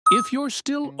If you're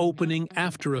still opening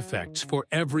After Effects for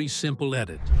every simple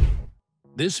edit,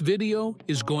 this video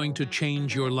is going to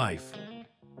change your life.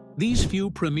 These few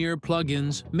Premiere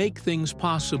plugins make things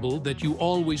possible that you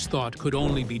always thought could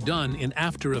only be done in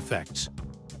After Effects,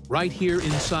 right here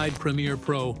inside Premiere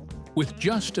Pro with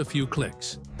just a few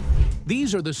clicks.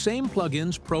 These are the same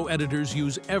plugins pro editors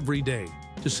use every day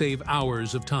to save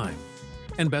hours of time.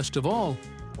 And best of all,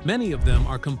 many of them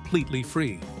are completely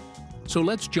free. So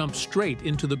let's jump straight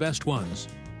into the best ones.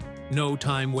 No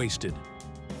time wasted.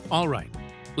 All right,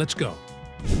 let's go.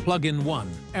 Plugin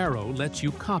 1, Arrow, lets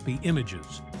you copy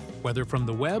images, whether from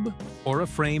the web or a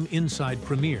frame inside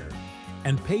Premiere,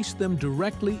 and paste them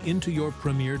directly into your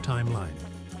Premiere timeline.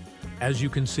 As you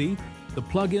can see, the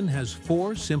plugin has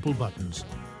 4 simple buttons.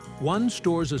 One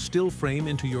stores a still frame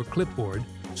into your clipboard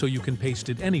so you can paste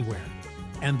it anywhere,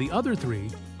 and the other 3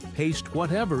 paste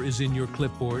whatever is in your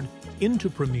clipboard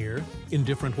into Premiere in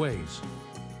different ways.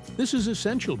 This is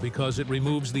essential because it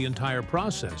removes the entire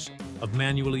process of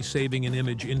manually saving an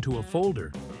image into a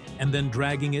folder and then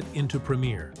dragging it into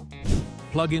Premiere.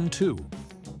 Plugin 2,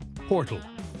 Portal.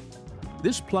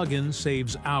 This plugin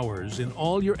saves hours in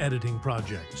all your editing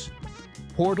projects.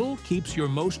 Portal keeps your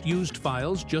most used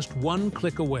files just one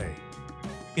click away.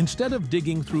 Instead of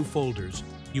digging through folders,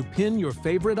 you pin your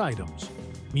favorite items,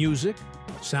 music,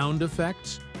 sound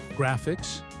effects,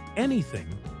 graphics, anything,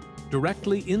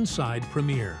 directly inside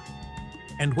Premiere.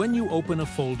 And when you open a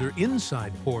folder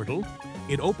inside Portal,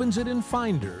 it opens it in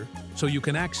Finder so you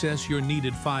can access your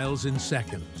needed files in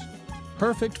seconds.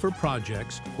 Perfect for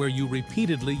projects where you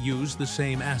repeatedly use the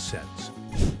same assets.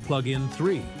 Plugin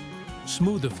 3,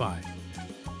 Smoothify,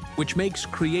 which makes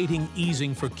creating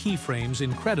easing for keyframes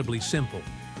incredibly simple.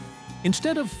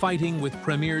 Instead of fighting with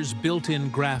Premiere's built-in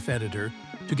graph editor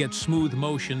to get smooth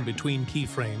motion between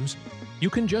keyframes, you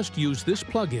can just use this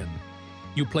plugin.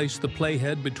 You place the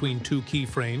playhead between 2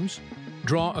 keyframes,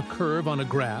 draw a curve on a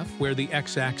graph where the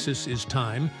x-axis is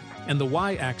time and the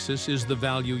y-axis is the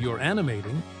value you're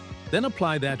animating, then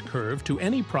apply that curve to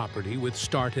any property with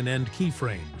start and end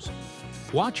keyframes.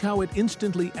 Watch how it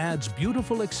instantly adds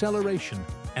beautiful acceleration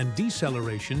and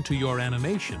deceleration to your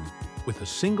animation with a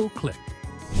single click.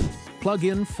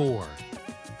 Plugin 4,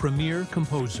 Premiere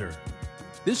Composer.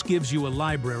 This gives you a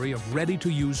library of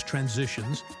ready-to-use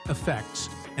transitions, effects,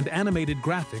 and animated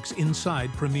graphics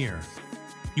inside Premiere.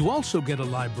 You also get a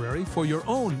library for your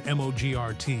own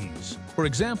MOGRTs. For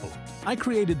example, I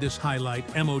created this highlight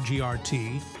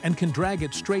MOGRT and can drag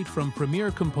it straight from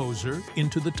Premiere Composer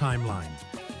into the timeline.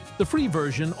 The free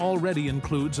version already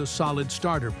includes a solid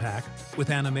starter pack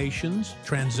with animations,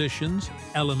 transitions,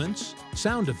 elements,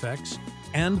 sound effects,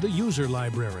 and the user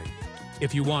library.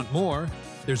 If you want more,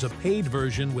 there's a paid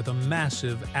version with a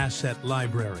massive asset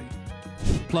library.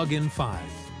 Plugin 5,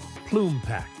 Plume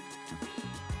Pack.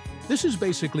 This is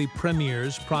basically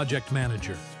Premiere's project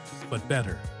manager, but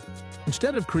better.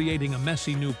 Instead of creating a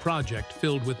messy new project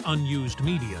filled with unused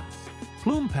media,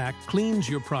 Plume Pack cleans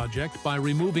your project by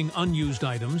removing unused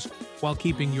items while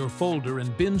keeping your folder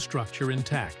and bin structure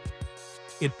intact.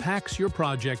 It packs your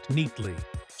project neatly,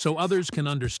 so others can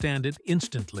understand it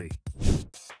instantly.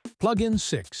 Plugin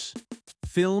 6,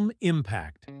 Film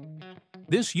Impact.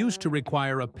 This used to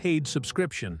require a paid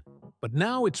subscription, but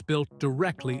now it's built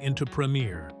directly into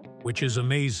Premiere, which is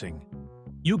amazing.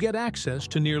 You get access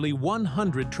to nearly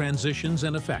 100 transitions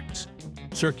and effects,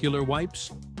 circular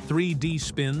wipes, 3D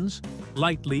spins,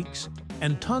 light leaks,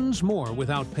 and tons more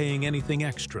without paying anything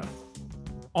extra.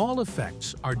 All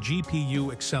effects are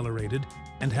GPU accelerated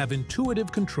and have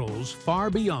intuitive controls far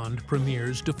beyond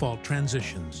Premiere's default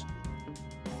transitions.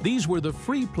 These were the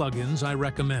free plugins I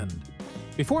recommend.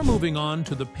 Before moving on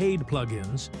to the paid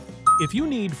plugins, if you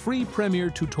need free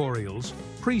Premiere tutorials,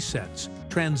 presets,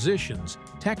 transitions,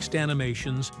 text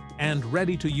animations, and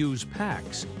ready-to-use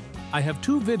packs, I have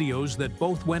 2 videos that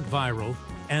both went viral,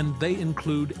 and they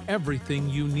include everything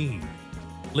you need.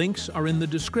 Links are in the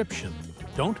description.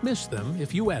 Don't miss them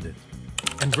if you edit.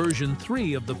 And version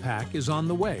 3 of the pack is on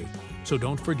the way, so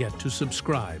don't forget to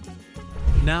subscribe.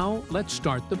 Now let's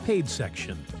start the paid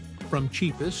section, from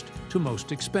cheapest to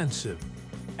most expensive,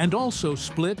 and also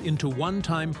split into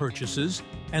one-time purchases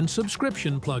and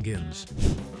subscription plugins.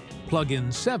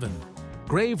 Plugin 7,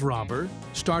 Grave Robber.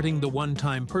 Starting the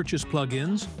one-time purchase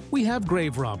plugins, we have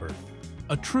Grave Robber,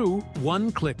 a true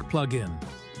one-click plugin.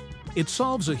 It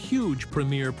solves a huge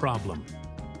Premiere problem: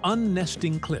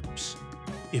 unnesting clips.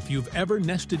 If you've ever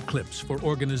nested clips for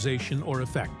organization or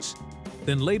effects,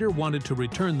 then later wanted to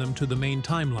return them to the main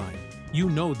timeline, you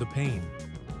know the pain.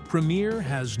 Premiere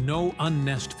has no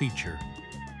unnest feature.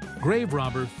 Grave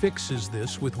Robber fixes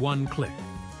this with one click.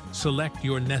 Select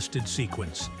your nested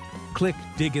sequence. Click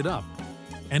Dig It Up,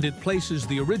 and it places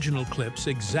the original clips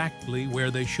exactly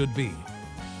where they should be.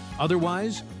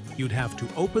 Otherwise, you'd have to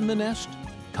open the nest,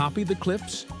 copy the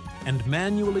clips, and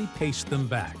manually paste them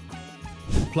back.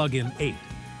 Plugin 8,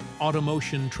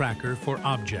 Automotion Tracker for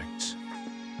Objects.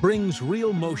 Brings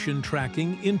real motion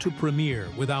tracking into Premiere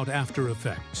without After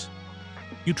Effects.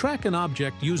 You track an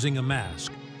object using a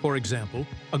mask, for example,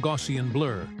 a Gaussian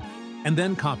blur, and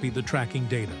then copy the tracking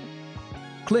data.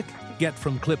 Click Get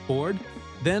from Clipboard,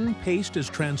 then paste as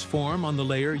transform on the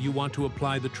layer you want to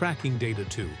apply the tracking data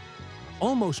to.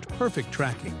 Almost perfect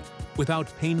tracking,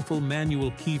 without painful manual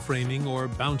keyframing or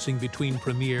bouncing between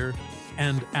Premiere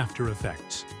and After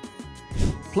Effects.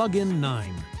 Plugin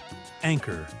 9,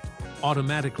 Anchor.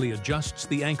 Automatically adjusts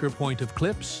the anchor point of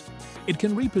clips. It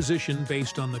can reposition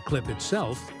based on the clip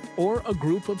itself or a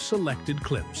group of selected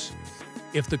clips.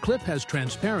 If the clip has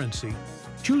transparency,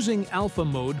 choosing alpha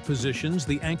mode positions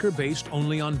the anchor based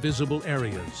only on visible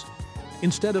areas.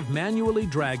 Instead of manually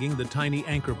dragging the tiny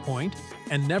anchor point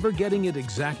and never getting it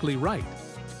exactly right,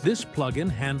 this plugin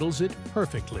handles it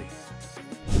perfectly.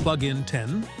 Plugin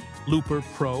 10, Looper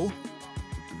Pro.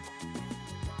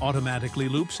 Automatically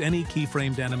loops any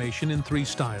keyframed animation in 3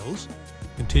 styles: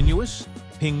 continuous,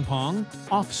 ping pong,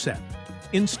 offset.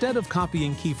 Instead of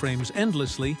copying keyframes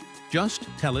endlessly, just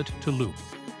tell it to loop.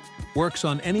 Works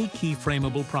on any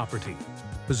keyframeable property: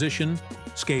 position,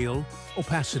 scale,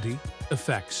 opacity,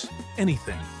 effects,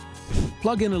 anything.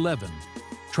 Plugin 11.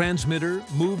 Transmitter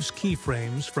moves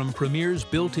keyframes from Premiere's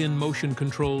built-in motion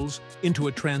controls into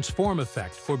a transform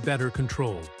effect for better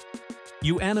control.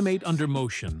 You animate under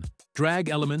motion, drag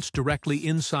elements directly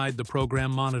inside the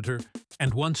program monitor,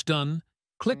 and once done,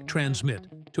 click Transmit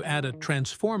to add a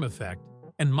transform effect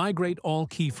and migrate all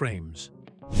keyframes.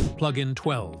 Plugin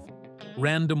 12.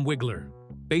 Random Wiggler,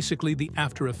 basically the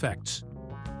After Effects.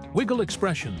 Wiggle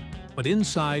expression, but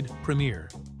inside Premiere.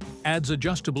 Adds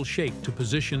adjustable shape to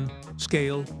position,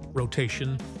 scale,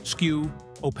 rotation, skew,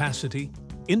 opacity,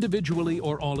 individually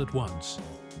or all at once.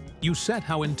 You set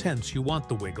how intense you want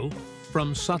the wiggle,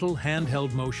 from subtle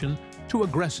handheld motion to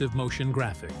aggressive motion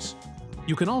graphics.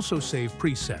 You can also save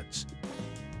presets.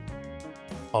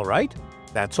 All right,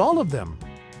 that's all of them.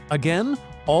 Again,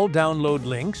 all download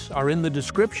links are in the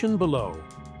description below.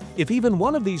 If even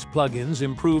one of these plugins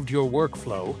improved your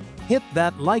workflow, hit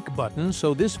that like button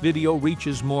so this video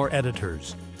reaches more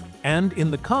editors. And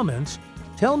in the comments,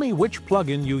 tell me which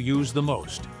plugin you use the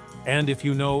most. And if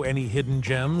you know any hidden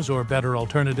gems or better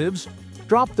alternatives,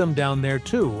 drop them down there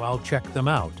too. I'll check them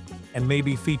out and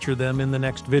maybe feature them in the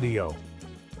next video.